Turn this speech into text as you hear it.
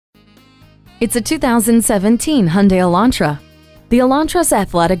It's a 2017 Hyundai Elantra. The Elantra's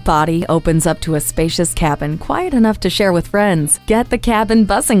athletic body opens up to a spacious cabin quiet enough to share with friends. Get the cabin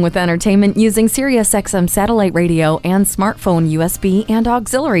buzzing with entertainment using SiriusXM satellite radio and smartphone USB and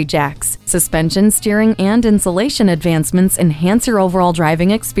auxiliary jacks. Suspension, steering, and insulation advancements enhance your overall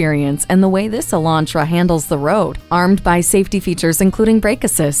driving experience and the way this Elantra handles the road. Armed by safety features including brake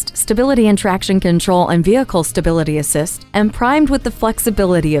assist, stability and traction control, and vehicle stability assist, and primed with the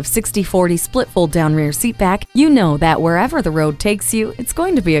flexibility of 60/40 split fold-down rear seat back, you know that wherever the road takes you, it's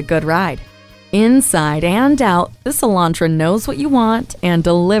going to be a good ride. Inside and out, this Elantra knows what you want and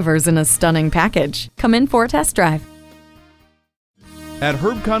delivers in a stunning package. Come in for a test drive. At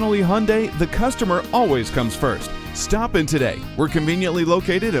Connolly Hyundai, the customer always comes first. Stop in today. We're conveniently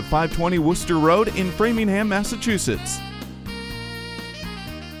located at 520 Worcester Road in Framingham, Massachusetts.